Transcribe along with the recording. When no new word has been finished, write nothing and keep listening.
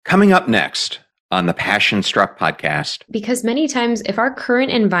Coming up next on the Passion Struck podcast. Because many times if our current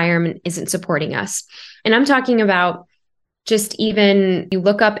environment isn't supporting us, and I'm talking about just even you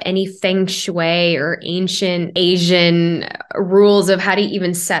look up any feng shui or ancient Asian rules of how to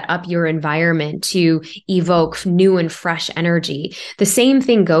even set up your environment to evoke new and fresh energy. The same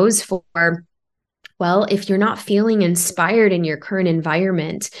thing goes for, well, if you're not feeling inspired in your current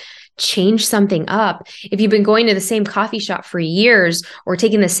environment, change something up. If you've been going to the same coffee shop for years or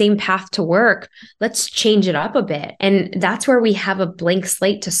taking the same path to work, let's change it up a bit. And that's where we have a blank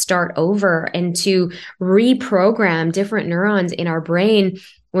slate to start over and to reprogram different neurons in our brain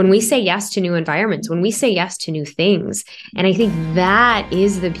when we say yes to new environments, when we say yes to new things. And I think that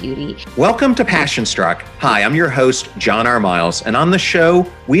is the beauty. Welcome to Passion Struck. Hi, I'm your host, John R. Miles, and on the show,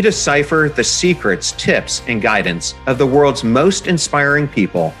 we decipher the secrets, tips, and guidance of the world's most inspiring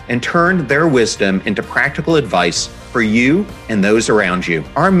people and turn their wisdom into practical advice for you and those around you.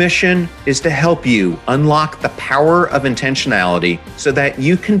 Our mission is to help you unlock the power of intentionality so that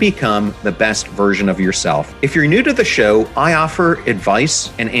you can become the best version of yourself. If you're new to the show, I offer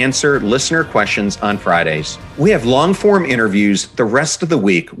advice and answer listener questions on Fridays. We have long-form interviews the rest of the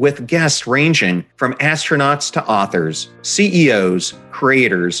week with guests ranging from astronauts to authors, CEOs,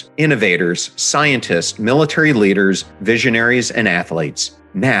 creators, innovators, scientists, military leaders, visionaries, and athletes.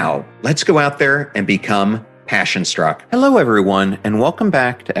 Now, let's go out there and become Passion Struck. Hello, everyone, and welcome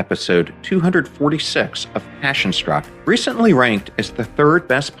back to episode 246 of Passion Struck, recently ranked as the third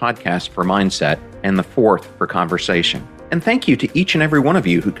best podcast for mindset and the fourth for conversation. And thank you to each and every one of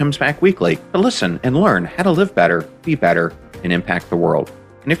you who comes back weekly to listen and learn how to live better, be better, and impact the world.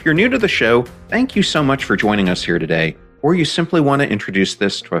 And if you're new to the show, thank you so much for joining us here today. Or you simply want to introduce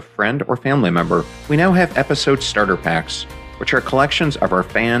this to a friend or family member, we now have episode starter packs, which are collections of our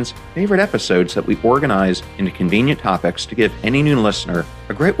fans' favorite episodes that we organize into convenient topics to give any new listener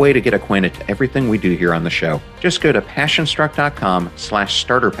a great way to get acquainted to everything we do here on the show. Just go to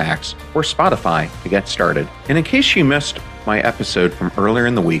passionstruck.com/starterpacks or Spotify to get started. And in case you missed my episode from earlier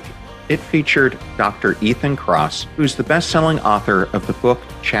in the week, it featured Dr. Ethan Kross, who's the best-selling author of the book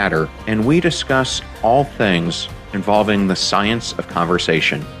Chatter, and we discuss all things involving the science of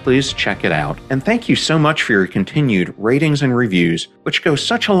conversation. Please check it out. And thank you so much for your continued ratings and reviews, which go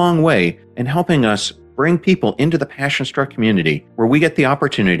such a long way in helping us bring people into the Passion Struck community, where we get the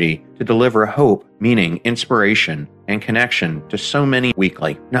opportunity to deliver hope, meaning, inspiration, and connection to so many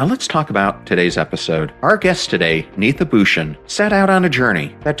weekly. Now let's talk about today's episode. Our guest today, Neeta Bhushan, set out on a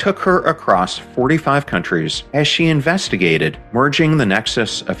journey that took her across 45 countries as she investigated merging the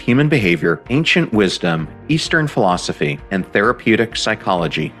nexus of human behavior, ancient wisdom, Eastern philosophy, and therapeutic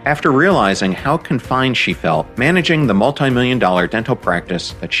psychology. After realizing how confined she felt managing the multi-million-dollar dental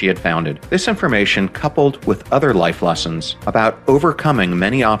practice that she had founded, this information, coupled with other life lessons about overcoming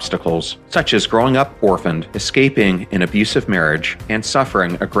many obstacles, such as growing up orphaned, escaping an abusive marriage, and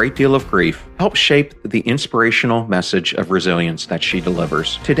suffering a great deal of grief, helped shape the inspirational message of resilience that she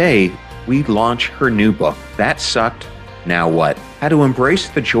delivers. Today, we launch her new book, That Sucked, Now What? How to Embrace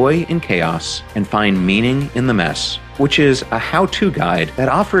the Joy in Chaos and Find Meaning in the Mess, which is a how-to guide that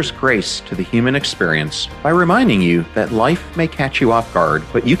offers grace to the human experience by reminding you that life may catch you off guard,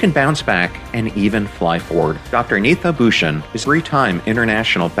 but you can bounce back and even fly forward. Dr. Neeta Bhushan is a three-time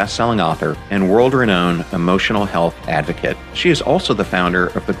international best-selling author and world-renowned emotional health advocate. She is also the founder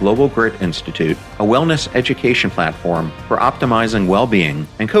of the Global Grit Institute, a wellness education platform for optimizing well-being,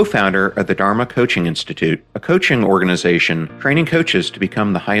 and co-founder of the Dharma Coaching Institute, a coaching organization training coaches to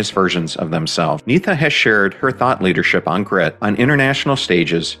become the highest versions of themselves. Neeta has shared her thought leadership on grit on international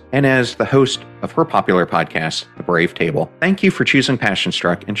stages and as the host of her popular podcast, The Brave Table. Thank you for choosing Passion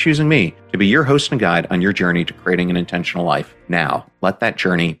Struck and choosing me to be your host and guide on your journey to creating an intentional life. Now, let that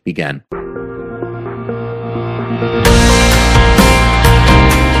journey begin.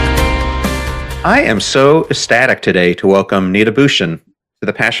 I am so ecstatic today to welcome Neeta Bhushan to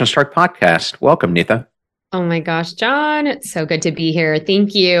the Passion Struck podcast. Welcome, Neeta. Oh my gosh, John, it's so good to be here.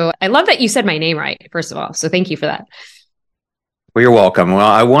 Thank you. I love that you said my name right, first of all. So thank you for that. Well, you're welcome. Well,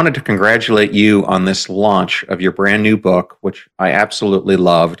 I wanted to congratulate you on this launch of your brand new book, which I absolutely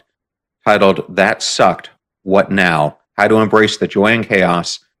loved, titled That Sucked, What Now? How to Embrace the Joy and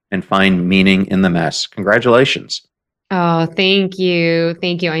Chaos and Find Meaning in the Mess. Congratulations. Oh, thank you.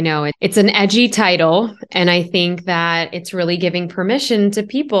 Thank you. I know it's an edgy title, and I think that it's really giving permission to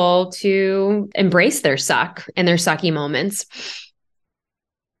people to embrace their suck and their sucky moments.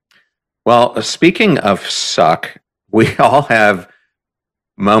 Well, speaking of suck, we all have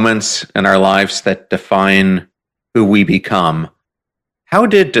moments in our lives that define who we become. How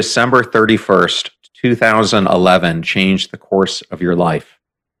did December 31st, 2011 change the course of your life?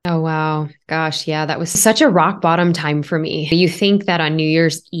 Oh, wow. Gosh, yeah, that was such a rock bottom time for me. You think that on New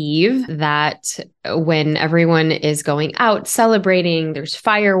Year's Eve, that when everyone is going out celebrating, there's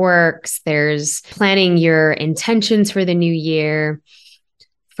fireworks, there's planning your intentions for the new year.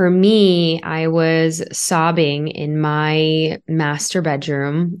 For me, I was sobbing in my master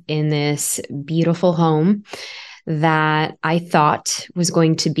bedroom in this beautiful home that I thought was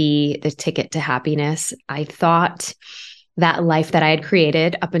going to be the ticket to happiness. I thought that life that I had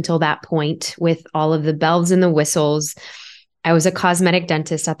created up until that point, with all of the bells and the whistles. I was a cosmetic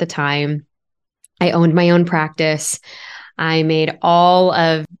dentist at the time. I owned my own practice. I made all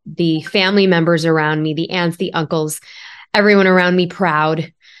of the family members around me, the aunts, the uncles, everyone around me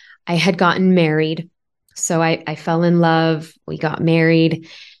proud. I had gotten married. So I fell in love. We got married.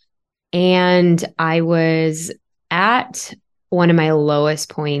 And I was at one of my lowest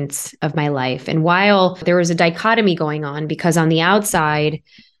points of my life. And while there was a dichotomy going on, because on the outside,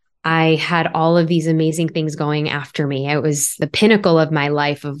 I had all of these amazing things going after me. It was the pinnacle of my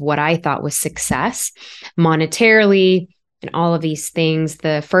life of what I thought was success monetarily and all of these things,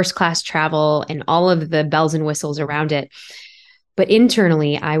 the first class travel and all of the bells and whistles around it. But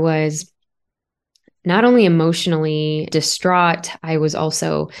internally, I was not only emotionally distraught, I was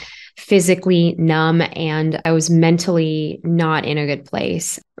also physically numb, and I was mentally not in a good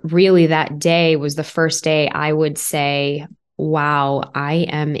place. Really, that day was the first day I would say, wow, I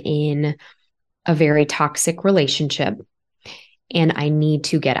am in a very toxic relationship and I need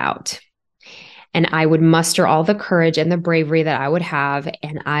to get out. And I would muster all the courage and the bravery that I would have,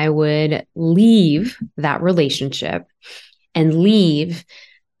 and I would leave that relationship and leave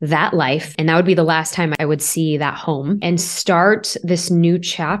that life. And that would be the last time I would see that home, and start this new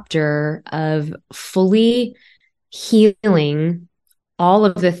chapter of fully healing all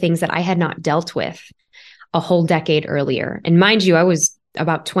of the things that I had not dealt with a whole decade earlier. And mind you, I was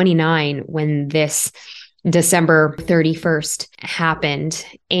about 29 when this December 31st happened.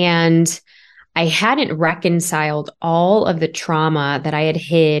 And I hadn't reconciled all of the trauma that I had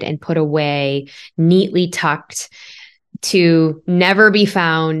hid and put away, neatly tucked, to never be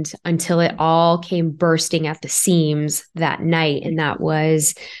found until it all came bursting at the seams that night. And that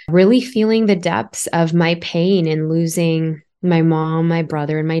was really feeling the depths of my pain and losing my mom, my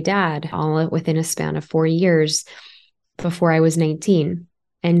brother, and my dad all within a span of 4 years before I was 19.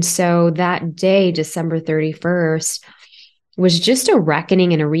 And so that day, December 31st, was just a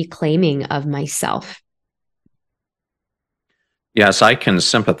reckoning and a reclaiming of myself. Yes, I can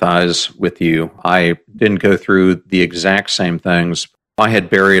sympathize with you. I didn't go through the exact same things. I had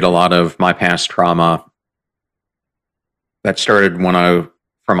buried a lot of my past trauma that started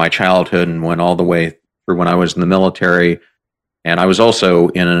from my childhood and went all the way through when I was in the military. And I was also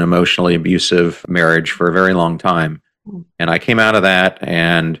in an emotionally abusive marriage for a very long time. And I came out of that,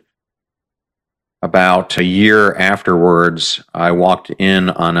 and about a year afterwards, I walked in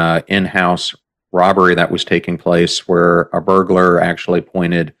on an in-house robbery that was taking place where a burglar actually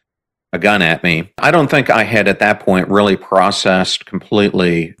pointed a gun at me. I don't think I had at that point really processed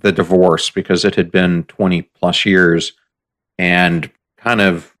completely the divorce, because it had been 20 plus years, and kind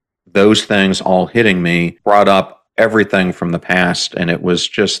of those things all hitting me brought up everything from the past. And it was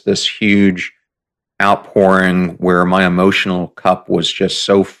just this huge outpouring where my emotional cup was just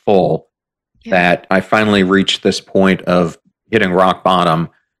so full that I finally reached this point of hitting rock bottom,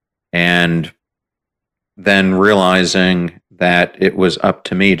 and then realizing that it was up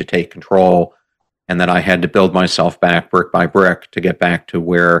to me to take control, and that I had to build myself back brick by brick to get back to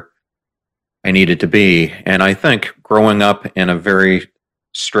where I needed to be. And I think growing up in a very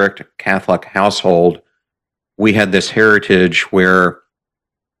strict Catholic household, we had this heritage where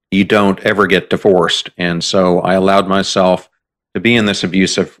you don't ever get divorced. And so I allowed myself to be in this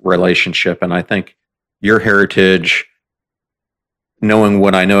abusive relationship. And I think your heritage, knowing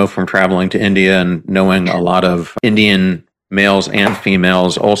what I know from traveling to India and knowing a lot of Indian males and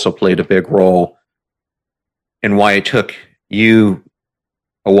females, also played a big role in why it took you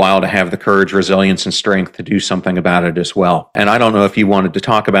a while to have the courage, resilience, and strength to do something about it as well. And I don't know if you wanted to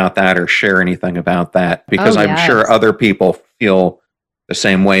talk about that or share anything about that, because I'm sure other people feel the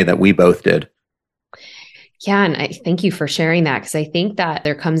same way that we both did. Yeah. And I thank you for sharing that, because I think that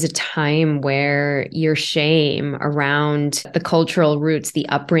there comes a time where your shame around the cultural roots, the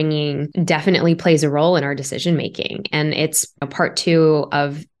upbringing, definitely plays a role in our decision making. And it's a part 2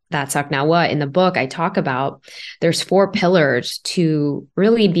 of that Saknawa in the book. I talk about there's 4 pillars to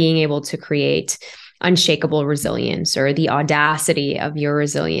really being able to create unshakable resilience, or the audacity of your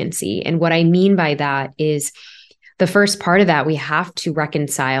resiliency. And what I mean by that is, the first part of that, we have to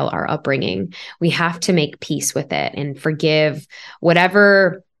reconcile our upbringing. We have to make peace with it and forgive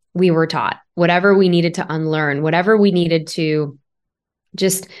whatever we were taught, whatever we needed to unlearn, whatever we needed to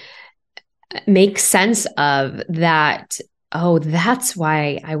just make sense of that. Oh, that's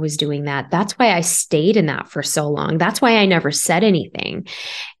why I was doing that. That's why I stayed in that for so long. That's why I never said anything.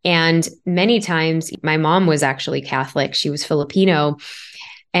 And many times, my mom was actually Catholic. She was Filipino.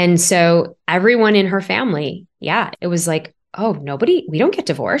 And so everyone in her family, yeah, it was like, oh, we don't get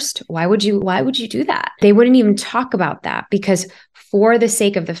divorced. Why would you do that? They wouldn't even talk about that because for the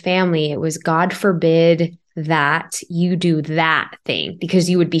sake of the family, it was God forbid that you do that thing because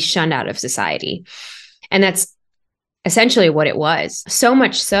you would be shunned out of society. And that's essentially what it was. So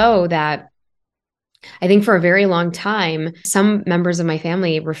much so that I think for a very long time, some members of my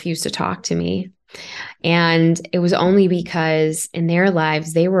family refused to talk to me. And it was only because in their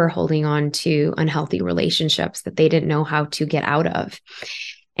lives, they were holding on to unhealthy relationships that they didn't know how to get out of.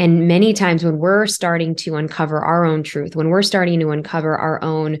 And many times when we're starting to uncover our own truth, when we're starting to uncover our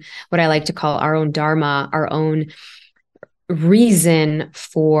own, what I like to call our own dharma, our own reason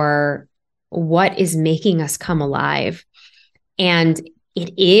for what is making us come alive. And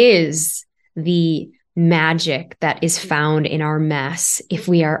it is the magic that is found in our mess if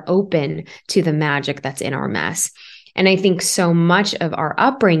we are open to the magic that's in our mess. And I think so much of our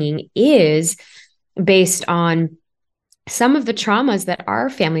upbringing is based on some of the traumas that our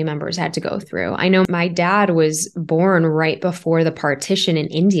family members had to go through. I know my dad was born right before the partition in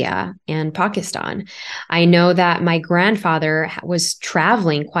India and Pakistan. I know that my grandfather was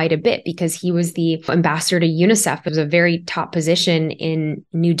traveling quite a bit because he was the ambassador to UNICEF. It was a very top position in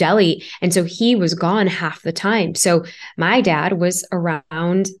New Delhi. And so he was gone half the time. So my dad was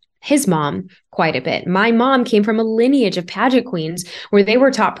around his mom quite a bit. My mom came from a lineage of pageant queens where they were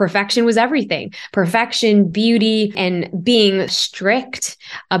taught perfection was everything. Perfection, beauty, and being strict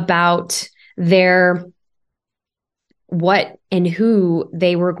about their what and who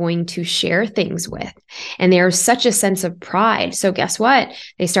they were going to share things with. And there's such a sense of pride. So guess what?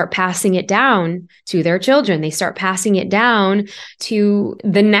 They start passing it down to their children. They start passing it down to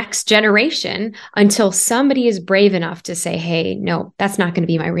the next generation until somebody is brave enough to say, hey, no, that's not going to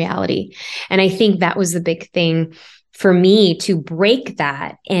be my reality. And I think that was the big thing for me to break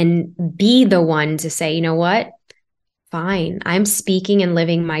that and be the one to say, you know what? Fine, I'm speaking and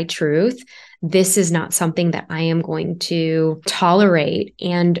living my truth. This is not something that I am going to tolerate.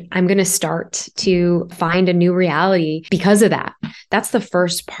 And I'm going to start to find a new reality because of that. That's the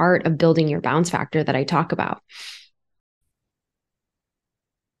first part of building your bounce factor that I talk about.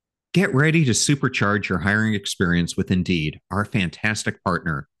 Get ready to supercharge your hiring experience with Indeed, our fantastic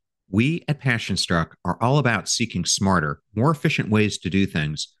partner. We at Passion Struck are all about seeking smarter, more efficient ways to do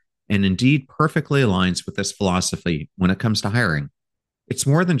things, and Indeed perfectly aligns with this philosophy when it comes to hiring. It's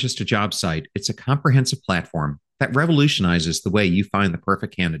more than just a job site, it's a comprehensive platform that revolutionizes the way you find the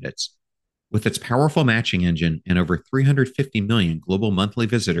perfect candidates. With its powerful matching engine and over 350 million global monthly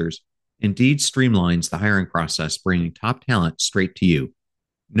visitors, Indeed streamlines the hiring process, bringing top talent straight to you.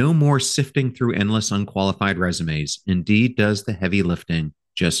 No more sifting through endless unqualified resumes. Indeed does the heavy lifting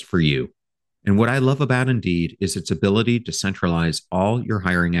just for you. And what I love about Indeed is its ability to centralize all your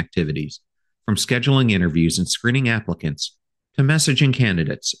hiring activities, from scheduling interviews and screening applicants to messaging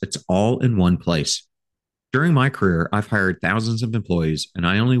candidates. It's all in one place. During my career, I've hired thousands of employees, and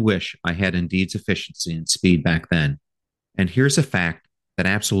I only wish I had Indeed's efficiency and speed back then. And here's a fact that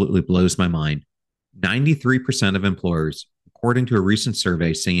absolutely blows my mind. 93% of employers, according to a recent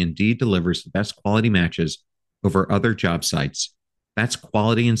survey, say Indeed delivers the best quality matches over other job sites. That's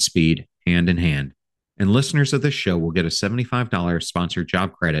quality and speed hand in hand. And listeners of this show will get a $75 sponsored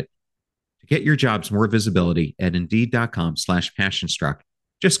job credit to get your jobs more visibility at Indeed.com/passionstruck.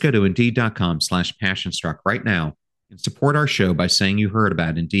 Just go to Indeed.com/passionstruck right now and support our show by saying you heard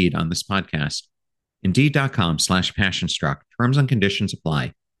about Indeed on this podcast. Indeed.com/passionstruck. Terms and conditions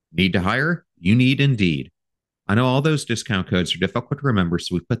apply. Need to hire? You need Indeed. I know all those discount codes are difficult to remember,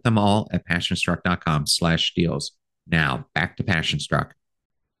 so we put them all at passionstruck.com/deals. Now, back to Passionstruck.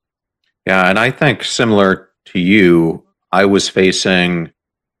 Yeah, and I think similar to you, I was facing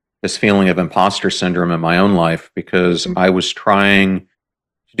this feeling of imposter syndrome in my own life because I was trying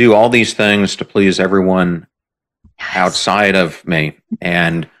to do all these things to please everyone outside of me.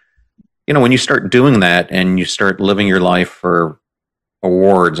 And, when you start doing that and you start living your life for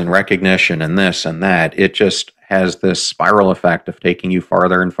awards and recognition and this and that, it just has this spiral effect of taking you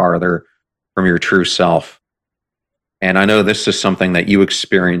farther and farther from your true self. And I know this is something that you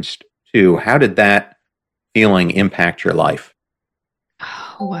experienced too. How did that feeling impact your life?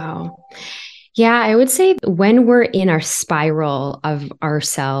 Oh, wow. Yeah, I would say when we're in our spiral of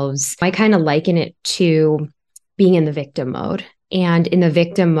ourselves, I kind of liken it to being in the victim mode. and in the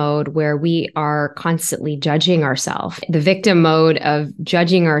victim mode where we are constantly judging ourselves, the victim mode of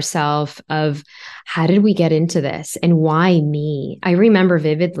judging ourselves of how did we get into this and why me? I remember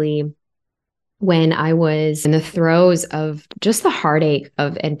vividly when I was in the throes of just the heartache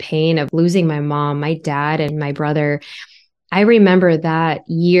of and pain of losing my mom, my dad, and my brother. I remember that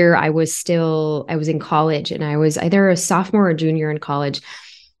year I was in college, and I was either a sophomore or junior in college.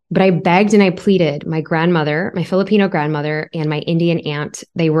 But I begged and I pleaded. My grandmother, my Filipino grandmother, and my Indian aunt,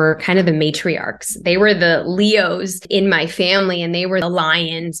 they were kind of the matriarchs. They were the Leos in my family, and they were the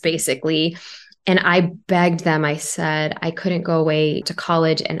lions, basically. And I begged them. I said, I couldn't go away to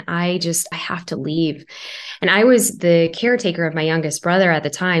college, and I have to leave. And I was the caretaker of my youngest brother at the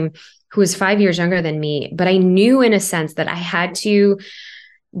time, who was 5 years younger than me. But I knew in a sense that I had to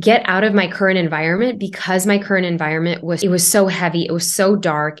get out of my current environment, because my current environment was so heavy. It was so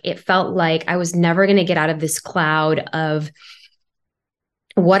dark. It felt like I was never going to get out of this cloud of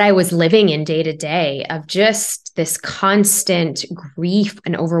what I was living in day to day, of just this constant grief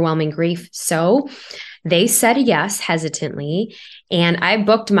and overwhelming grief. So they said yes hesitantly. And I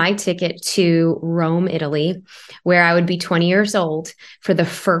booked my ticket to Rome, Italy, where I would be 20 years old for the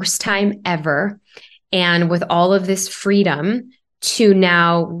first time ever. And with all of this freedom to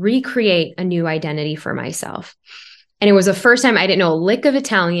now recreate a new identity for myself. And it was the first time I didn't know a lick of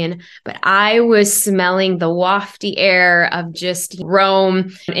Italian, but I was smelling the wafty air of just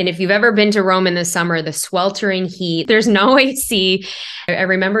Rome. And if you've ever been to Rome in the summer, the sweltering heat, there's no AC. I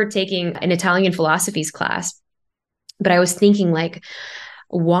remember taking an Italian philosophies class, but I was thinking like,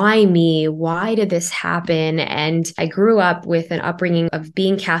 why me? Why did this happen? And I grew up with an upbringing of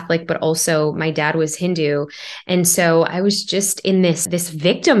being Catholic, but also my dad was Hindu. And so I was just in this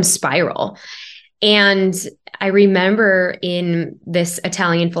victim spiral. And I remember in this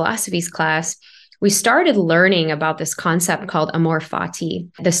Italian philosophies class, we started learning about this concept called amor fati.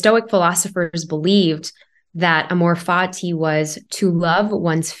 The Stoic philosophers believed that amor fati was to love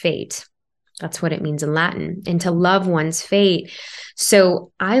one's fate. That's what it means in Latin, and to love one's fate.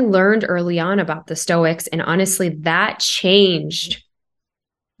 So I learned early on about the Stoics, and honestly, that changed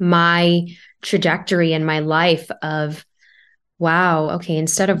my trajectory in my life of, wow, okay,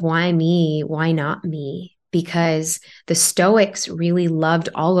 instead of why me, why not me? Because the Stoics really loved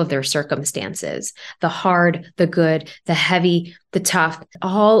all of their circumstances, the hard, the good, the heavy, the tough,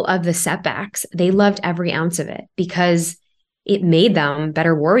 all of the setbacks. They loved every ounce of it because it made them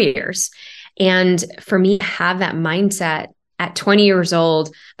better warriors. And for me to have that mindset at 20 years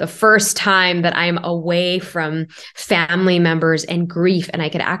old, the first time that I'm away from family members and grief, and I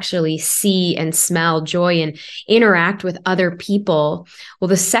could actually see and smell joy and interact with other people. Well,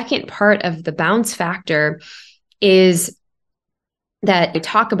 the second part of the bounce factor is that I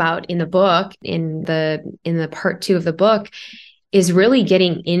talk about in the book, in the part 2 of the book, is really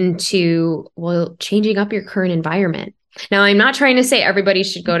getting into, well, changing up your current environment. Now, I'm not trying to say everybody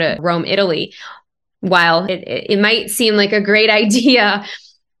should go to Rome, Italy. While it might seem like a great idea,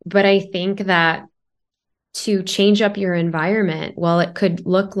 but I think that to change up your environment, well, it could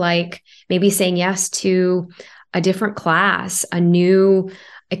look like maybe saying yes to a different class, a new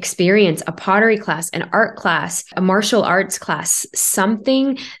experience, a pottery class, an art class, a martial arts class,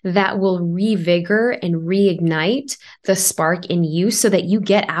 something that will revigor and reignite the spark in you so that you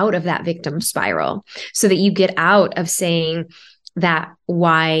get out of that victim spiral, so that you get out of saying that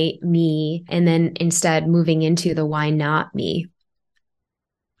why me, and then instead moving into the why not me.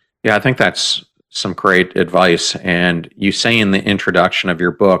 Yeah, I think that's some great advice. And you say in the introduction of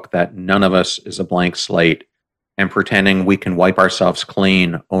your book that none of us is a blank slate, and pretending we can wipe ourselves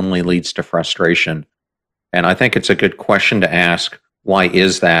clean only leads to frustration. And I think it's a good question to ask, why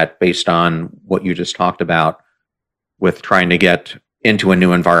is that, based on what you just talked about with trying to get into a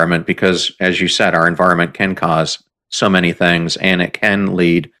new environment? Because as you said, our environment can cause so many things, and it can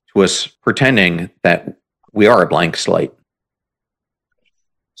lead to us pretending that we are a blank slate.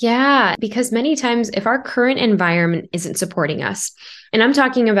 Yeah, because many times if our current environment isn't supporting us, and I'm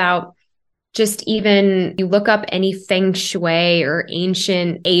talking about just even you look up any feng shui or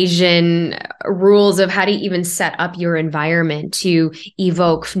ancient Asian rules of how to even set up your environment to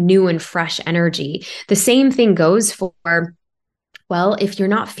evoke new and fresh energy. The same thing goes for, well, if you're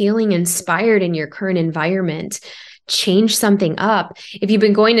not feeling inspired in your current environment, change something up. If you've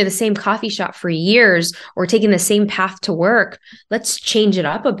been going to the same coffee shop for years or taking the same path to work, let's change it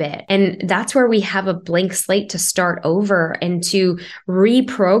up a bit. And that's where we have a blank slate to start over and to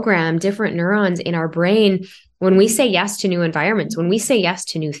reprogram different neurons in our brain when we say yes to new environments, when we say yes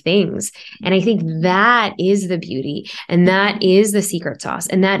to new things. And I think that is the beauty, and that is the secret sauce,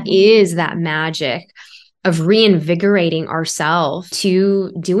 and that is that magic of reinvigorating ourselves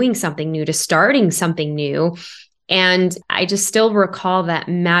to doing something new, to starting something new. And I just still recall that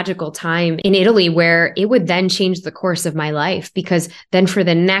magical time in Italy where it would then change the course of my life, because then for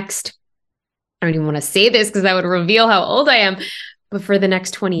the next, I don't even want to say this because that would reveal how old I am, but for the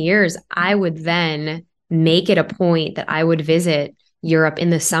next 20 years, I would then make it a point that I would visit Europe in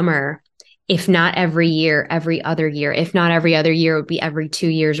the summer, if not every year, every other year. If not every other year, it would be every 2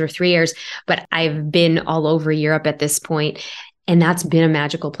 years or 3 years. But I've been all over Europe at this point, and that's been a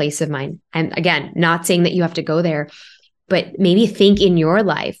magical place of mine. And again, not saying that you have to go there, but maybe think in your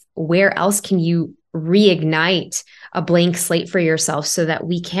life, where else can you reignite a blank slate for yourself so that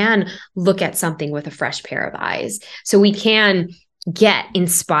we can look at something with a fresh pair of eyes, so we can get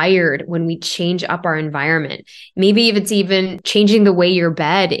inspired when we change up our environment. Maybe if it's even changing the way your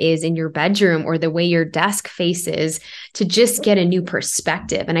bed is in your bedroom or the way your desk faces, to just get a new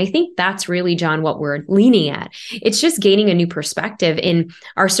perspective. And I think that's really, John, what we're leaning at. It's just gaining a new perspective in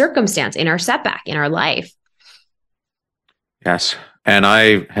our circumstance, in our setback, in our life. Yes. And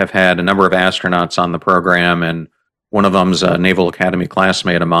I have had a number of astronauts on the program, and one of them's a Naval Academy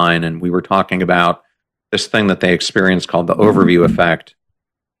classmate of mine. And we were talking about this thing that they experience called the overview effect.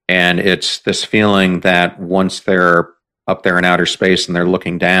 And it's this feeling that once they're up there in outer space and they're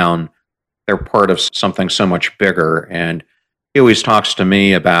looking down, they're part of something so much bigger. And he always talks to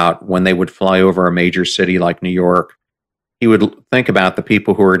me about when they would fly over a major city like New York, he would think about the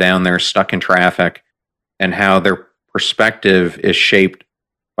people who are down there stuck in traffic and how their perspective is shaped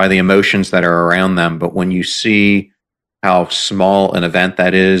by the emotions that are around them. But when you see how small an event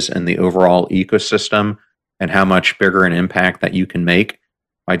that is in the overall ecosystem and how much bigger an impact that you can make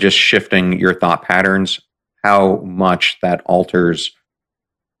by just shifting your thought patterns, how much that alters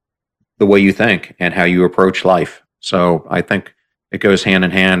the way you think and how you approach life. So I think it goes hand in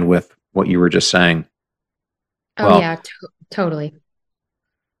hand with what you were just saying. Oh, yeah, totally.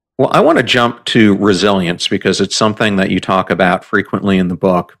 Well, I want to jump to resilience because it's something that you talk about frequently in the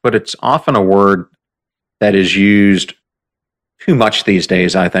book, but it's often a word that is used too much these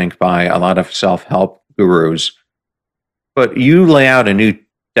days, I think, by a lot of self-help gurus. But you lay out a new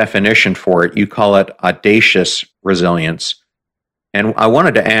definition for it. You call it audacious resilience. And I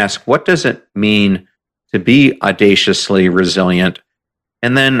wanted to ask, what does it mean to be audaciously resilient?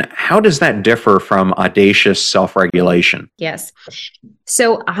 And then how does that differ from audacious self-regulation? Yes.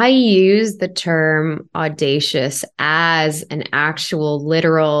 So I use the term audacious as an actual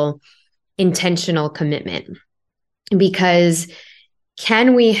literal intentional commitment, because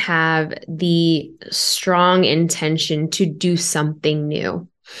can we have the strong intention to do something new?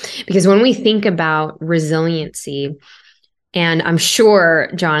 Because when we think about resiliency, and I'm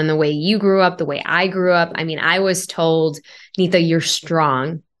sure, John, the way you grew up, the way I grew up, I mean, I was told, Neeta, you're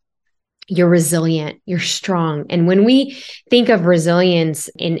strong, you're resilient, you're strong. And when we think of resilience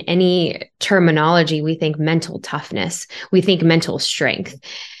in any terminology, we think mental toughness, we think mental strength.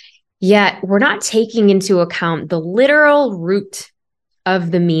 Yet we're not taking into account the literal root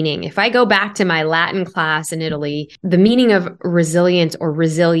of the meaning. If I go back to my Latin class in Italy, the meaning of resilience or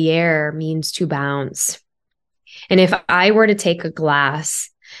resiliere means to bounce. And if I were to take a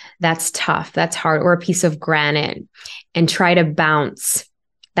glass that's tough, that's hard, or a piece of granite and try to bounce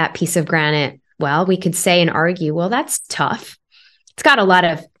that piece of granite, well, we could say and argue, well, that's tough. It's got a lot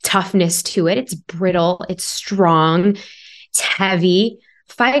of toughness to it. It's brittle, it's strong, it's heavy.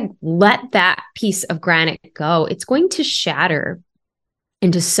 If I let that piece of granite go, it's going to shatter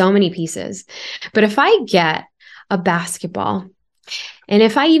into so many pieces. But if I get a basketball, and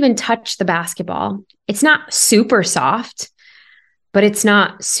if I even touch the basketball, it's not super soft, but it's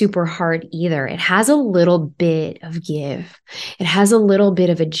not super hard either. It has a little bit of give. It has a little bit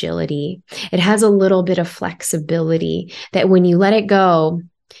of agility. It has a little bit of flexibility that when you let it go,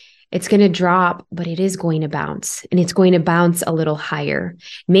 it's going to drop, but it is going to bounce, and it's going to bounce a little higher,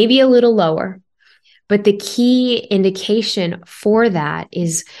 maybe a little lower. But the key indication for that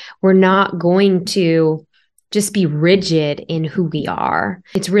is we're not going to just be rigid in who we are.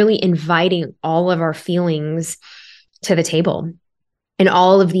 It's really inviting all of our feelings to the table and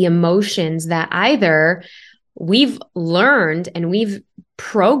all of the emotions that either we've learned and we've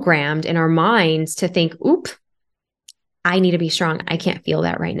programmed in our minds to think, oop, I need to be strong. I can't feel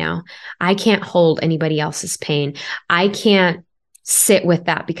that right now. I can't hold anybody else's pain. I can't sit with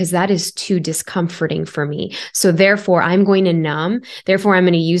that because that is too discomforting for me. So therefore, I'm going to numb. Therefore, I'm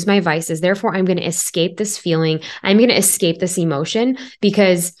going to use my vices. Therefore, I'm going to escape this feeling. I'm going to escape this emotion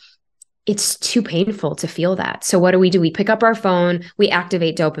because it's too painful to feel that. So what do? We pick up our phone, we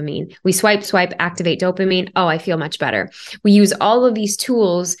activate dopamine. We swipe, activate dopamine. Oh, I feel much better. We use all of these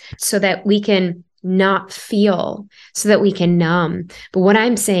tools so that we can not feel, so that we can numb. But what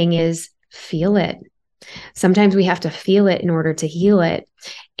I'm saying is feel it. Sometimes we have to feel it in order to heal it.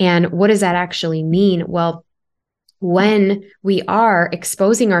 And what does that actually mean? Well, when we are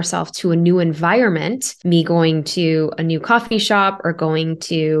exposing ourselves to a new environment, me going to a new coffee shop or going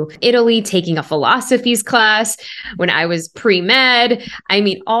to Italy, taking a philosophies class when I was pre-med, I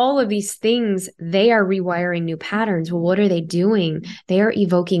mean, all of these things, they are rewiring new patterns. Well, what are they doing? They are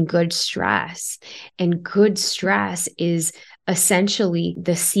evoking good stress. And good stress is essentially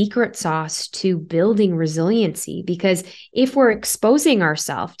the secret sauce to building resiliency. Because if we're exposing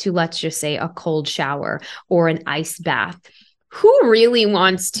ourselves to, let's just say, a cold shower or an ice bath, who really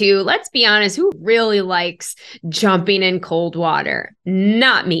wants to, let's be honest, who really likes jumping in cold water?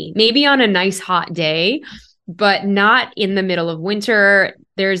 Not me. Maybe on a nice hot day, but not in the middle of winter.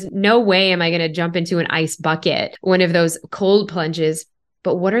 There's no way am I going to jump into an ice bucket, one of those cold plunges.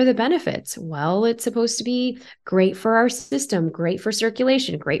 But what are the benefits? Well, it's supposed to be great for our system, great for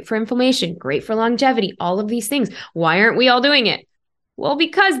circulation, great for inflammation, great for longevity, all of these things. Why aren't we all doing it? Well,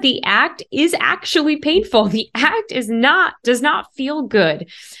 because the act is actually painful. The act does not feel good.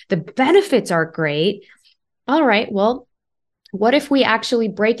 The benefits are great. All right, well, what if we actually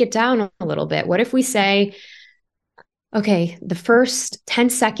break it down a little bit? What if we say, okay, the first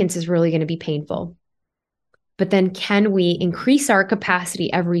 10 seconds is really going to be painful. But then can we increase our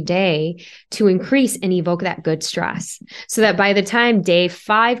capacity every day to increase and evoke that good stress so that by the time day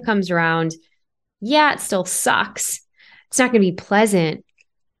 5 comes around, yeah, it still sucks. It's not going to be pleasant,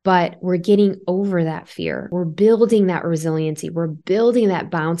 but we're getting over that fear. We're building that resiliency. We're building that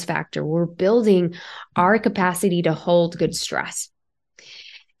bounce factor. We're building our capacity to hold good stress.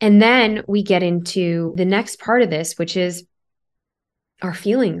 And then we get into the next part of this, which is our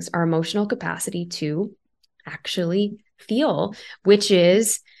feelings, our emotional capacity to actually feel, which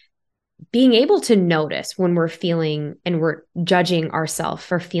is being able to notice when we're feeling and we're judging ourselves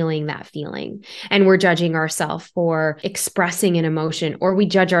for feeling that feeling, and we're judging ourselves for expressing an emotion, or we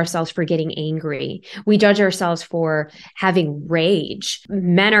judge ourselves for getting angry. We judge ourselves for having rage.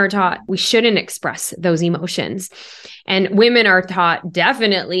 Men are taught we shouldn't express those emotions. And women are taught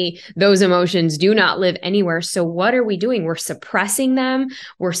definitely those emotions do not live anywhere. So what are we doing? We're suppressing them.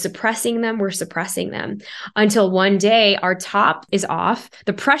 We're suppressing them. We're suppressing them until one day our top is off.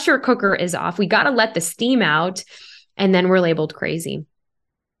 The pressure cooker is off. We got to let the steam out, and then we're labeled crazy.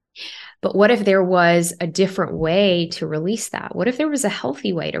 But what if there was a different way to release that? What if there was a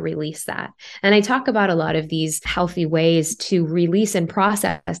healthy way to release that? And I talk about a lot of these healthy ways to release and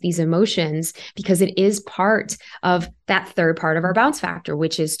process these emotions because it is part of that third part of our bounce factor,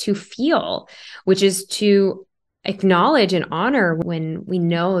 which is to feel, which is to acknowledge and honor when we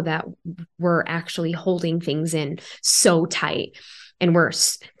know that we're actually holding things in so tight. And we're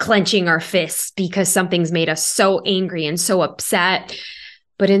clenching our fists because something's made us so angry and so upset.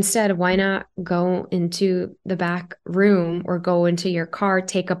 But instead, why not go into the back room or go into your car,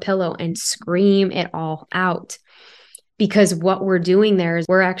 take a pillow and scream it all out? Because what we're doing there is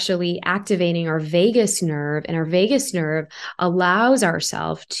we're actually activating our vagus nerve, and our vagus nerve allows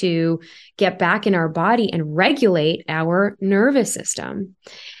ourselves to get back in our body and regulate our nervous system.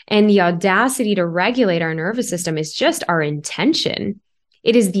 And the audacity to regulate our nervous system is just our intention.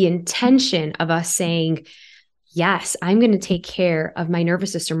 It is the intention of us saying, yes, I'm going to take care of my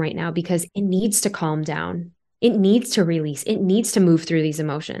nervous system right now because it needs to calm down. It needs to release. It needs to move through these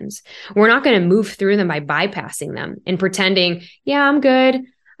emotions. We're not going to move through them by bypassing them and pretending, yeah, I'm good.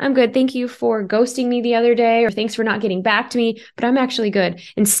 I'm good. Thank you for ghosting me the other day, or thanks for not getting back to me, but I'm actually good.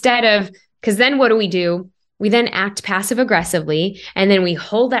 Instead of, because then what do? We then act passive aggressively, and then we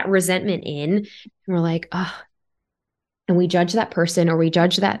hold that resentment in, and we're like, oh, and we judge that person, or we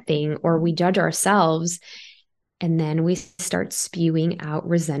judge that thing, or we judge ourselves. And then we start spewing out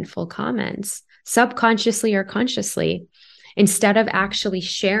resentful comments, subconsciously or consciously, instead of actually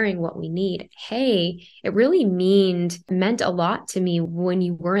sharing what we need. Hey, it really meant a lot to me when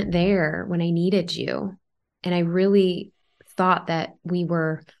you weren't there, when I needed you. And I really thought that we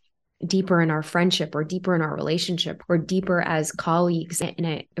were deeper in our friendship or deeper in our relationship or deeper as colleagues. And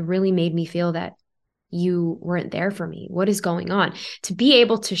it really made me feel that you weren't there for me. What is going on? To be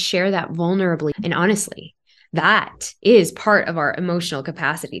able to share that vulnerably and honestly, that is part of our emotional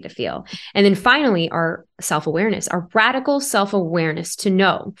capacity to feel. And then finally, our self-awareness, our radical self-awareness to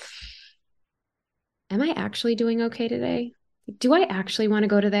know, am I actually doing okay today? Do I actually want to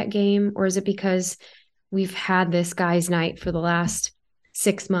go to that game? Or is it because we've had this guy's night for the last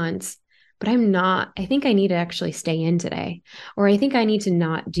 6 months, but I'm not, I think I need to actually stay in today. Or I think I need to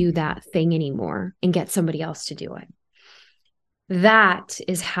not do that thing anymore and get somebody else to do it. That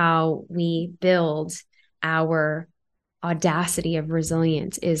is how we build our audacity of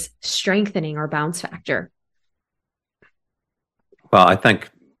resilience, is strengthening our bounce factor. Well, I think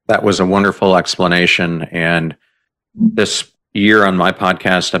that was a wonderful explanation. And this year on my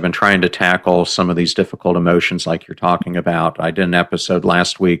podcast, I've been trying to tackle some of these difficult emotions like you're talking about. I did an episode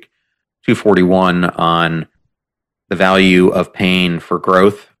last week, 241, on the value of pain for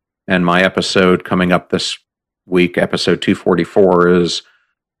growth. And my episode coming up this week, episode 244, is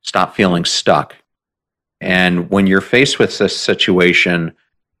Stop Feeling Stuck. And when you're faced with this situation,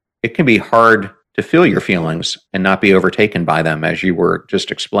 it can be hard to feel your feelings and not be overtaken by them, as you were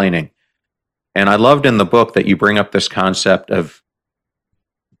just explaining. And I loved in the book that you bring up this concept of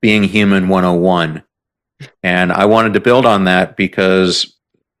being human 101. And I wanted to build on that because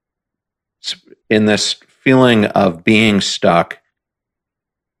in this feeling of being stuck,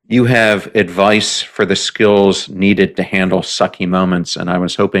 you have advice for the skills needed to handle sucky moments. And I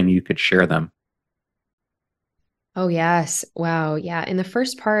was hoping you could share them. Oh, yes. Wow. Yeah. In the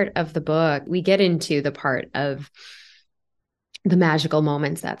first part of the book, we get into the part of the magical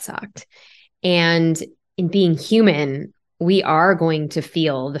moments that sucked. And in being human, we are going to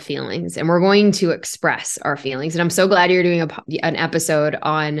feel the feelings and we're going to express our feelings. And I'm so glad you're doing an episode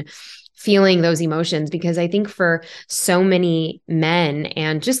on feeling those emotions, because I think for so many men,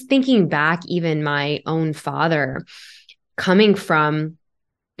 and just thinking back, even my own father, coming from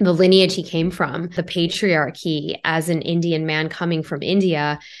the lineage he came from, the patriarchy, as an Indian man coming from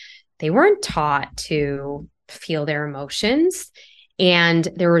India, they weren't taught to feel their emotions. And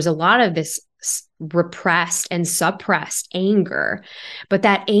there was a lot of this repressed and suppressed anger, but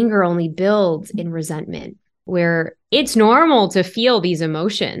that anger only builds in resentment, where it's normal to feel these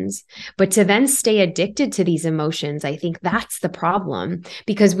emotions, but to then stay addicted to these emotions, I think that's the problem,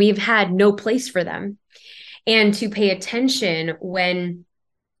 because we've had no place for them. And to pay attention when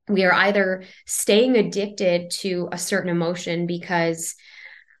we are either staying addicted to a certain emotion because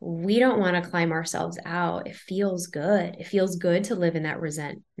we don't want to climb ourselves out. It feels good. It feels good to live in that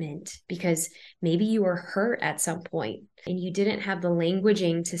resentment because maybe you were hurt at some point and you didn't have the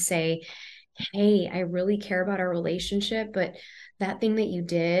languaging to say, hey, I really care about our relationship, but that thing that you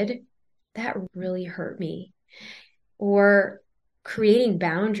did, that really hurt me. Or creating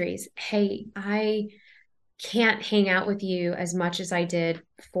boundaries. Hey, I can't hang out with you as much as I did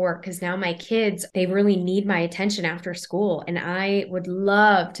before because now my kids, they really need my attention after school. And I would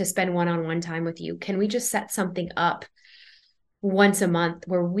love to spend one-on-one time with you. Can we just set something up once a month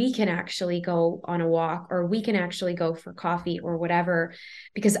where we can actually go on a walk, or we can actually go for coffee or whatever,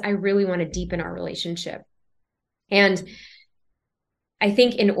 because I really want to deepen our relationship. And I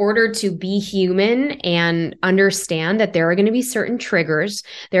think in order to be human and understand that there are going to be certain triggers,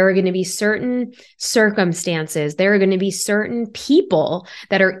 there are going to be certain circumstances, there are going to be certain people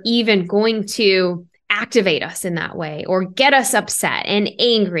that are even going to activate us in that way or get us upset and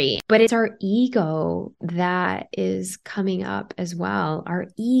angry. But it's our ego that is coming up as well. Our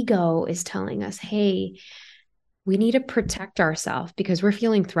ego is telling us, hey, we need to protect ourselves because we're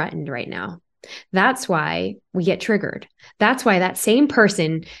feeling threatened right now. That's why we get triggered. That's why that same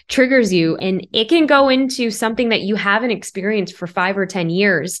person triggers you. And it can go into something that you haven't experienced for 5 or 10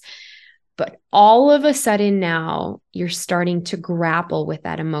 years. But all of a sudden now you're starting to grapple with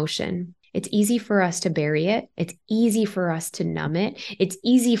that emotion. It's easy for us to bury it. It's easy for us to numb it. It's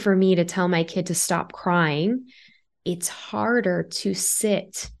easy for me to tell my kid to stop crying. It's harder to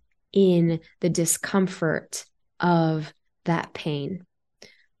sit in the discomfort of that pain.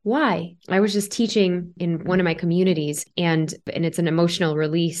 Why? I was just teaching in one of my communities, and it's an emotional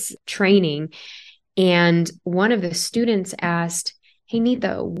release training. And one of the students asked, hey,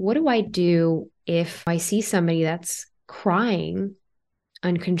 Neeta, what do I do if I see somebody that's crying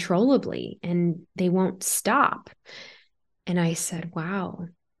uncontrollably and they won't stop? And I said, wow,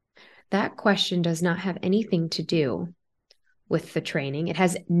 that question does not have anything to do with the training. It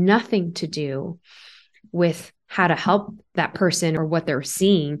has nothing to do with how to help that person or what they're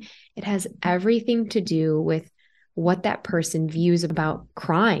seeing. It has everything to do with what that person views about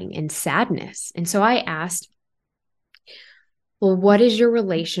crying and sadness. And so I asked, well, what is your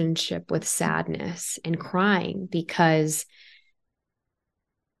relationship with sadness and crying? Because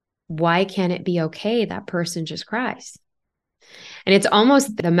why can't it be okay that person just cries? And it's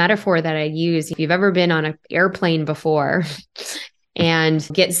almost the metaphor that I use. If you've ever been on an airplane before and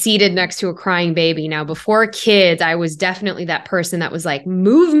get seated next to a crying baby. Now, before kids, I was definitely that person that was like,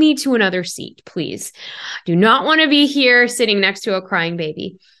 move me to another seat, please. I do not want to be here sitting next to a crying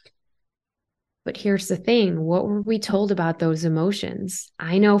baby. But here's the thing. What were we told about those emotions?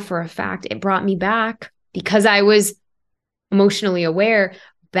 I know for a fact it brought me back because I was emotionally aware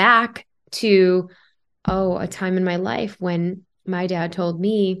back to, oh, a time in my life when my dad told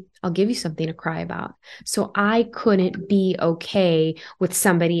me, I'll give you something to cry about. So I couldn't be okay with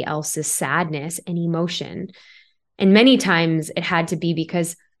somebody else's sadness and emotion. And many times it had to be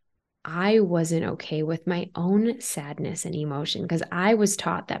because I wasn't okay with my own sadness and emotion, because I was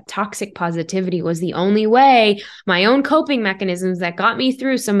taught that toxic positivity was the only way, my own coping mechanisms that got me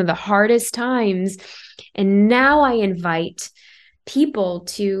through some of the hardest times. And now I invite people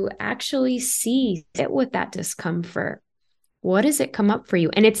to actually sit with that discomfort. What does it come up for you?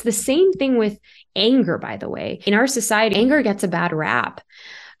 And it's the same thing with anger, by the way. In our society, anger gets a bad rap,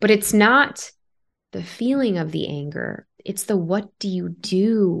 but it's not the feeling of the anger. It's the what do you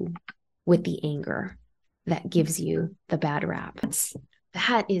do with the anger that gives you the bad rap.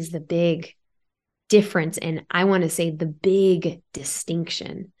 That is the big difference. And I want to say the big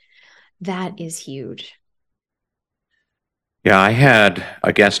distinction. That is huge. Yeah, I had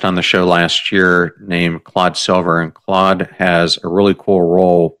a guest on the show last year named Claude Silver, and Claude has a really cool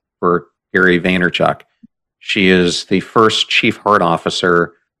role for Gary Vaynerchuk. She is the first chief heart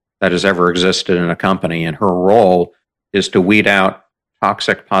officer that has ever existed in a company, and her role is to weed out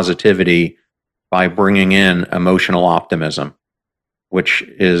toxic positivity by bringing in emotional optimism, which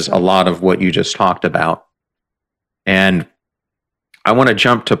is a lot of what you just talked about. And I want to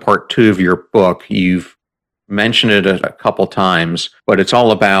jump to part 2 of your book. You've mentioned it a couple times, but it's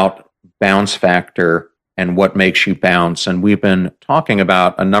all about bounce factor and what makes you bounce. And we've been talking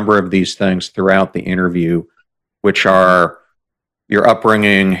about a number of these things throughout the interview, which are your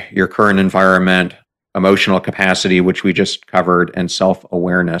upbringing, your current environment, emotional capacity, which we just covered, and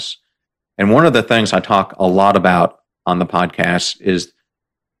self-awareness. And one of the things I talk a lot about on the podcast is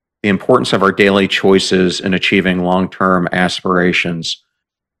the importance of our daily choices in achieving long-term aspirations.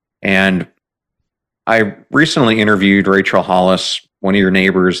 And I recently interviewed Rachel Hollis, one of your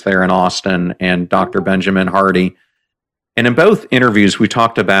neighbors there in Austin, and Dr. Benjamin Hardy. And in both interviews, we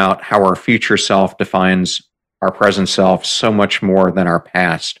talked about how our future self defines our present self so much more than our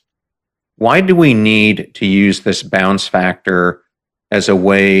past. Why do we need to use this bounce factor as a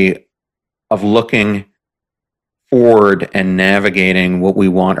way of looking forward and navigating what we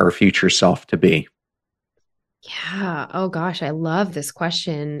want our future self to be? Yeah. Oh gosh, I love this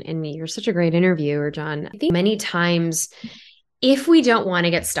question. And you're such a great interviewer, John. I think many times, if we don't want to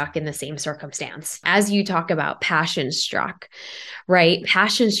get stuck in the same circumstance, as you talk about passion struck, right?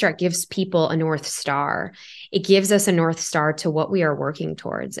 Passion struck gives people a North Star. It gives us a North Star to what we are working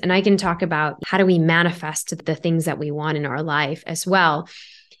towards. And I can talk about how do we manifest the things that we want in our life as well.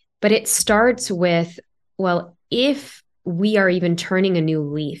 But it starts with, well, if we are even turning a new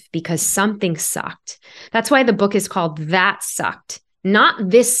leaf because something sucked. That's why the book is called That Sucked, not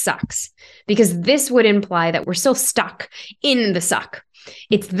This Sucks, because this would imply that we're still stuck in the suck.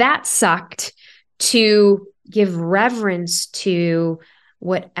 It's that sucked to give reverence to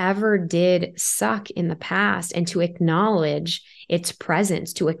whatever did suck in the past and to acknowledge its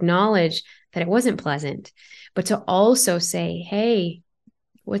presence, to acknowledge that it wasn't pleasant, but to also say, hey,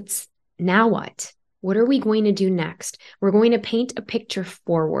 what's now what? What are we going to do next? We're going to paint a picture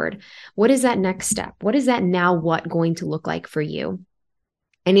forward. What is that next step? What is that now what going to look like for you?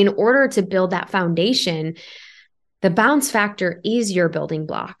 And in order to build that foundation, the bounce factor is your building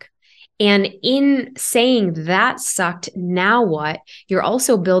block. And in saying that sucked, now what? You're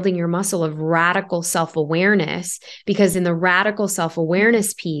also building your muscle of radical self-awareness, because in the radical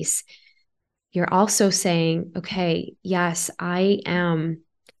self-awareness piece, you're also saying, okay, yes, I am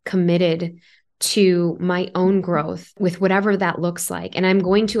committed to my own growth with whatever that looks like. And I'm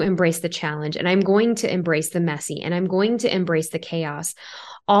going to embrace the challenge, and I'm going to embrace the messy, and I'm going to embrace the chaos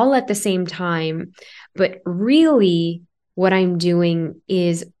all at the same time. But really, what I'm doing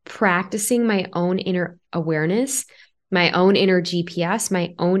is practicing my own inner awareness, my own inner GPS,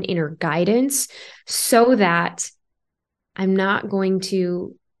 my own inner guidance, so that I'm not going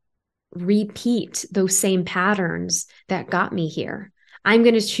to repeat those same patterns that got me here. I'm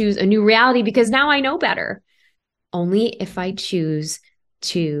going to choose a new reality because now I know better. Only if I choose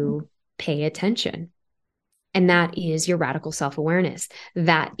to pay attention. And that is your radical self-awareness.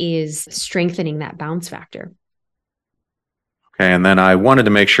 That is strengthening that bounce factor. Okay, and then I wanted to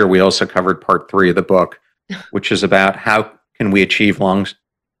make sure we also covered part 3 of the book, which is about how can we achieve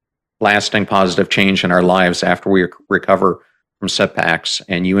long-lasting positive change in our lives after we recover from setbacks.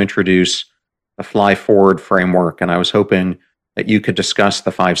 And you introduce the Fly Forward framework, and I was hoping that you could discuss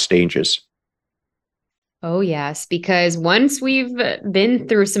the 5 stages. Oh, yes, because once we've been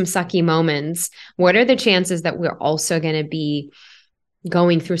through some sucky moments, what are the chances that we're also going to be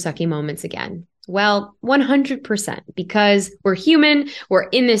going through sucky moments again? Well, 100%, because we're human, we're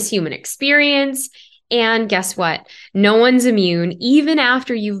in this human experience. And guess what? No one's immune, even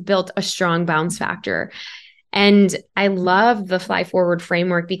after you've built a strong bounce factor. And I love the Fly Forward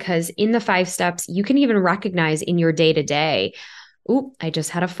framework because in the 5 steps, you can even recognize in your day to day, oh, I just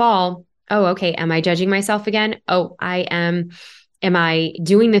had a fall. Oh, okay. Am I judging myself again? Oh, I am. Am I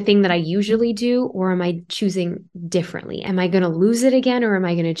doing the thing that I usually do, or am I choosing differently? Am I going to lose it again, or am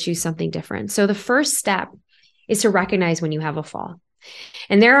I going to choose something different? So the first step is to recognize when you have a fall.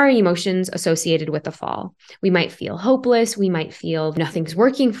 And there are emotions associated with the fall. We might feel hopeless. We might feel nothing's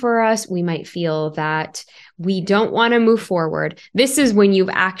working for us. We might feel that we don't want to move forward. This is when you've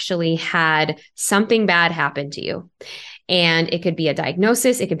actually had something bad happen to you. And it could be a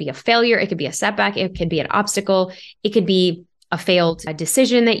diagnosis, it could be a failure, it could be a setback, it could be an obstacle, it could be a failed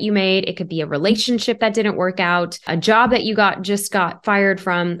decision that you made, it could be a relationship that didn't work out, a job that you just got fired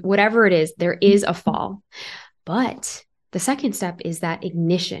from, whatever it is, there is a fall. But the second step is that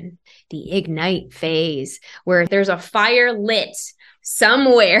ignition, the ignite phase, where there's a fire lit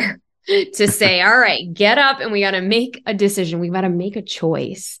somewhere to say, all right, get up and we got to make a decision. We got to make a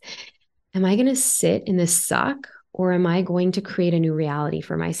choice. Am I going to sit in this suck, or am I going to create a new reality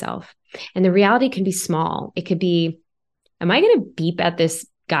for myself? And the reality can be small. It could be, am I going to beep at this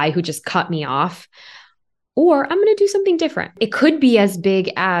guy who just cut me off? Or I'm going to do something different. It could be as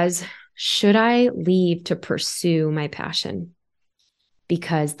big as, should I leave to pursue my passion?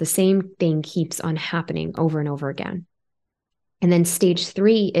 Because the same thing keeps on happening over and over again. And then stage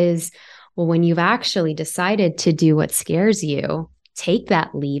 3 is, well, when you've actually decided to do what scares you, take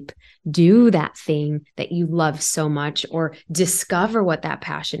that leap, do that thing that you love so much, or discover what that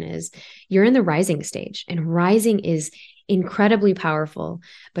passion is. You're in the rising stage, and rising is incredibly powerful,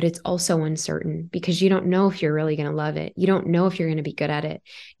 but it's also uncertain because you don't know if you're really going to love it. You don't know if you're going to be good at it.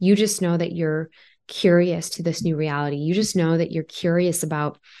 You just know that you're curious to this new reality. You just know that you're curious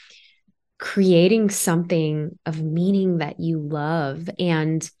about creating something of meaning that you love,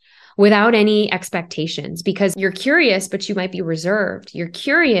 and without any expectations, because you're curious, but you might be reserved. You're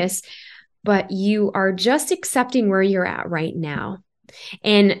curious, but you are just accepting where you're at right now.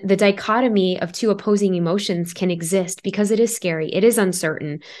 And the dichotomy of 2 opposing emotions can exist because it is scary, it is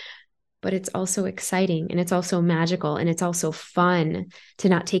uncertain, but it's also exciting, and it's also magical, and it's also fun to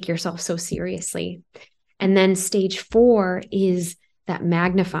not take yourself so seriously. And then stage 4 is that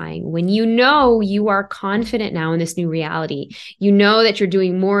magnifying. When you know you are confident now in this new reality, you know that you're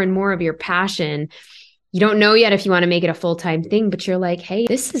doing more and more of your passion. You don't know yet if you want to make it a full-time thing, but you're like, hey,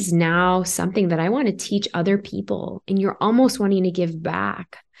 this is now something that I want to teach other people. And you're almost wanting to give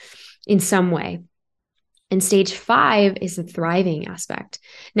back in some way. And stage 5 is the thriving aspect.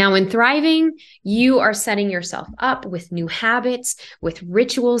 Now, in thriving, you are setting yourself up with new habits, with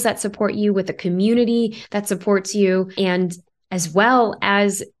rituals that support you, with a community that supports you, and as well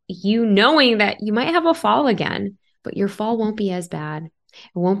as you knowing that you might have a fall again, but your fall won't be as bad. It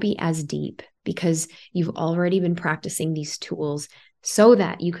won't be as deep because you've already been practicing these tools so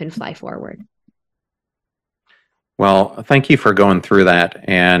that you can fly forward. Well, thank you for going through that.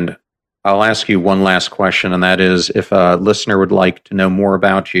 And I'll ask you one last question, and that is, if a listener would like to know more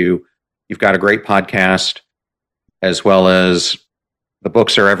about you, you've got a great podcast, as well as the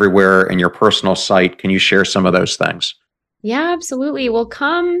books are everywhere, and your personal site. Can you share some of those things? Yeah, absolutely. Well,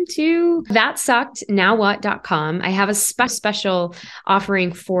 come to thatsuckednowwhat.com. I have a special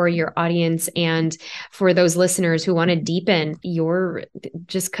offering for your audience and for those listeners who want to deepen your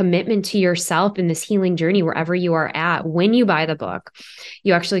just commitment to yourself in this healing journey, wherever you are at. When you buy the book,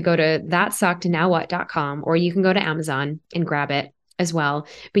 you actually go to thatsuckednowwhat.com, or you can go to Amazon and grab it as well.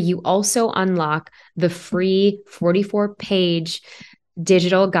 But you also unlock the free 44-page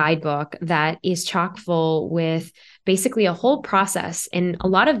digital guidebook that is chock full with basically a whole process. And a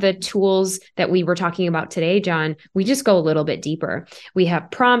lot of the tools that we were talking about today, John, we just go a little bit deeper. We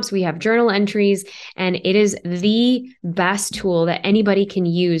have prompts, we have journal entries, and it is the best tool that anybody can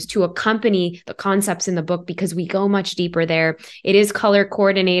use to accompany the concepts in the book because we go much deeper there. It is color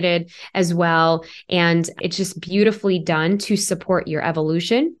coordinated as well. And it's just beautifully done to support your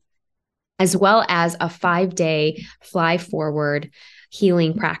evolution, as well as a 5-day fly forward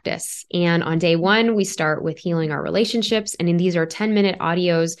healing practice. And on day 1, we start with healing our relationships. And these are 10-minute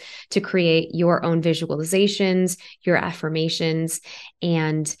audios to create your own visualizations, your affirmations,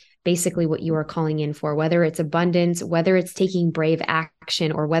 and basically what you are calling in for, whether it's abundance, whether it's taking brave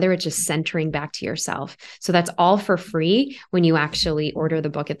action, or whether it's just centering back to yourself. So that's all for free when you actually order the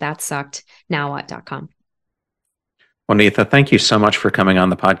book at thatsuckednowwhat.com. Well, Neeta, thank you so much for coming on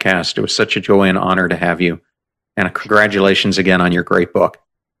the podcast. It was such a joy and honor to have you. And congratulations again on your great book.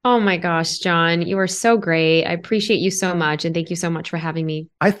 Oh my gosh, John, you are so great. I appreciate you so much. And thank you so much for having me.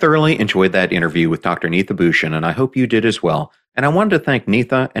 I thoroughly enjoyed that interview with Dr. Neeta Bhushan, and I hope you did as well. And I wanted to thank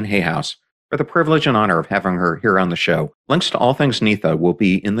Neeta and Hay House for the privilege and honor of having her here on the show. Links to all things Neeta will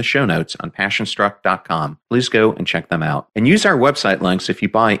be in the show notes on passionstruck.com. Please go and check them out. And use our website links if you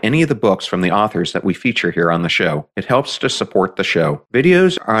buy any of the books from the authors that we feature here on the show. It helps to support the show.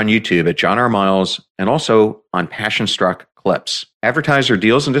 Videos are on YouTube at John R. Miles and also on Passionstruck Clips. Advertiser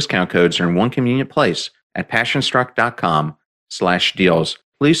deals and discount codes are in one convenient place at passionstruck.com/deals.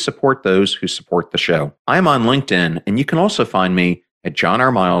 Please support those who support the show. I'm on LinkedIn, and you can also find me at John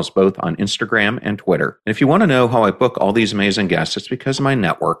R. Miles, both on Instagram and Twitter. And if you want to know how I book all these amazing guests, it's because of my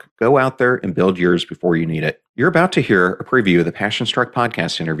network. Go out there and build yours before you need it. You're about to hear a preview of the Passion Struck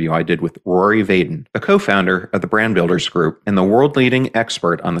podcast interview I did with Rory Vaden, the co-founder of the Brand Builders Group and the world-leading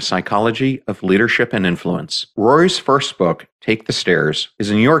expert on the psychology of leadership and influence. Rory's first book, Take the Stairs, is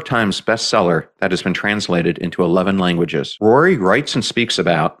a New York Times bestseller that has been translated into 11 languages. Rory writes and speaks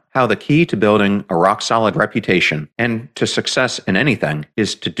about how the key to building a rock-solid reputation and to success in anything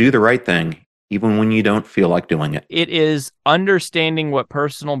is to do the right thing even when you don't feel like doing it. It is understanding what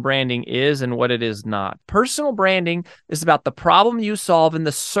personal branding is and what it is not. Personal branding is about the problem you solve in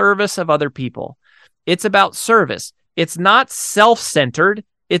the service of other people. It's about service. It's not self-centered.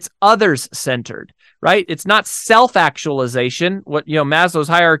 It's others-centered, right? It's not self-actualization. What, Maslow's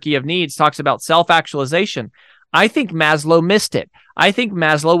hierarchy of needs talks about self-actualization. I think Maslow missed it. I think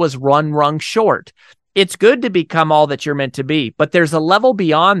Maslow was one rung short. It's good to become all that you're meant to be, but there's a level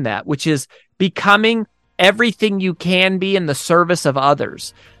beyond that, which is becoming everything you can be in the service of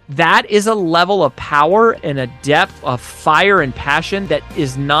others. That is a level of power and a depth of fire and passion that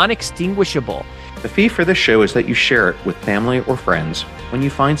is non-extinguishable. The fee for this show is that you share it with family or friends when you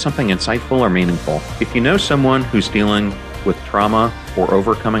find something insightful or meaningful. If you know someone who's dealing with trauma or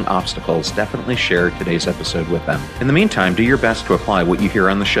overcoming obstacles, definitely share today's episode with them. In the meantime, do your best to apply what you hear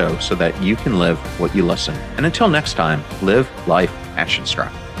on the show so that you can live what you listen. And until next time, live life passion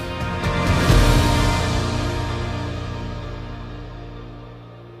struck.